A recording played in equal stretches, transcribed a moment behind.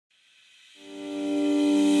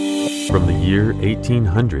From the year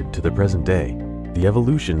 1800 to the present day, the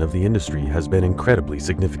evolution of the industry has been incredibly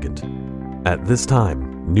significant. At this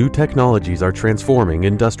time, new technologies are transforming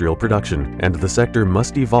industrial production, and the sector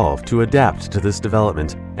must evolve to adapt to this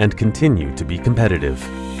development and continue to be competitive.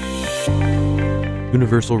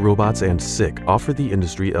 Universal Robots and SICK offer the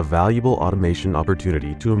industry a valuable automation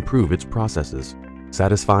opportunity to improve its processes,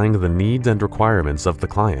 satisfying the needs and requirements of the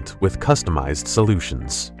client with customized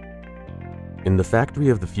solutions. In the factory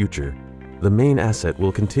of the future, the main asset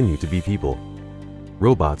will continue to be people.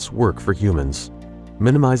 Robots work for humans,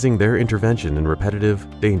 minimizing their intervention in repetitive,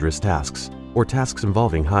 dangerous tasks, or tasks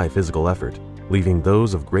involving high physical effort, leaving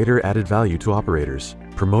those of greater added value to operators,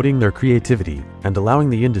 promoting their creativity, and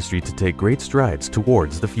allowing the industry to take great strides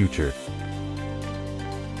towards the future.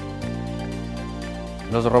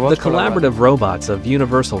 The collaborative robots of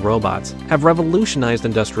Universal Robots have revolutionized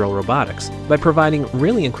industrial robotics by providing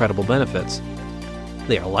really incredible benefits.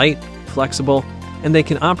 They are light, flexible, and they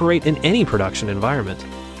can operate in any production environment.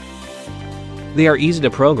 They are easy to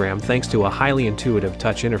program thanks to a highly intuitive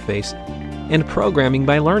touch interface and programming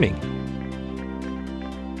by learning.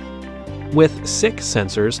 With SICK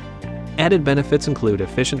sensors, added benefits include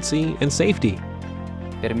efficiency and safety,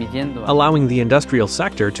 allowing the industrial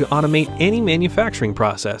sector to automate any manufacturing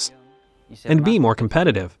process and be more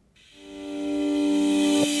competitive.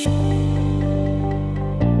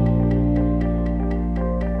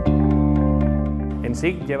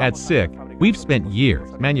 At SICK, we've spent years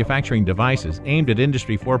manufacturing devices aimed at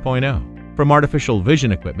Industry 4.0, from artificial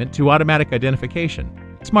vision equipment to automatic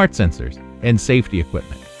identification, smart sensors, and safety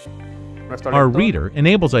equipment. Our reader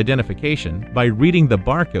enables identification by reading the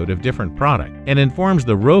barcode of different product and informs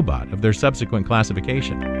the robot of their subsequent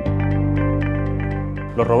classification.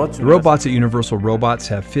 The robots at Universal Robots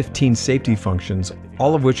have 15 safety functions,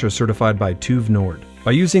 all of which are certified by TÜV Nord.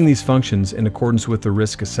 By using these functions in accordance with the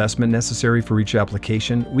risk assessment necessary for each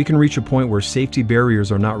application, we can reach a point where safety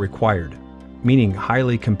barriers are not required, meaning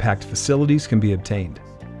highly compact facilities can be obtained.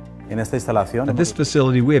 At this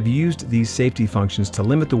facility, we have used these safety functions to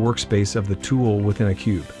limit the workspace of the tool within a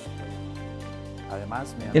cube.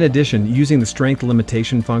 In addition, using the strength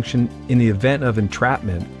limitation function, in the event of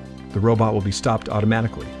entrapment, the robot will be stopped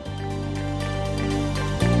automatically.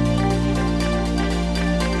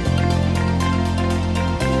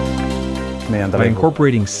 By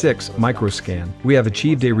incorporating SICK's microscan, we have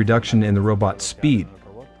achieved a reduction in the robot's speed,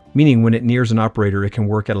 meaning when it nears an operator, it can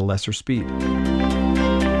work at a lesser speed.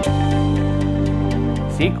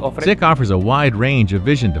 SICK offers a wide range of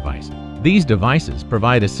vision devices. These devices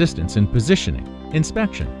provide assistance in positioning,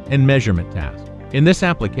 inspection, and measurement tasks. In this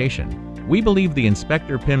application, we believe the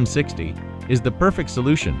Inspector PIM 60 is the perfect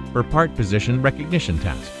solution for part position recognition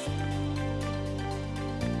tasks.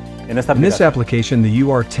 In this application, the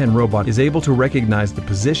UR10 robot is able to recognize the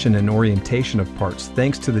position and orientation of parts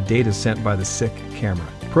thanks to the data sent by the SICK camera.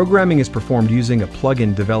 Programming is performed using a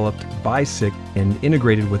plugin developed by SICK and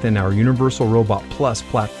integrated within our Universal Robot Plus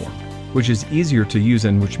platform, which is easier to use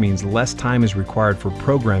and which means less time is required for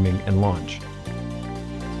programming and launch.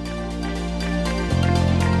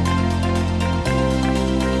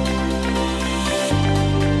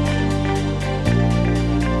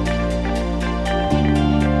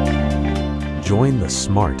 Join the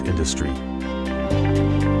smart industry.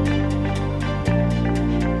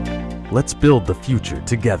 Let's build the future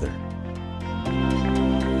together.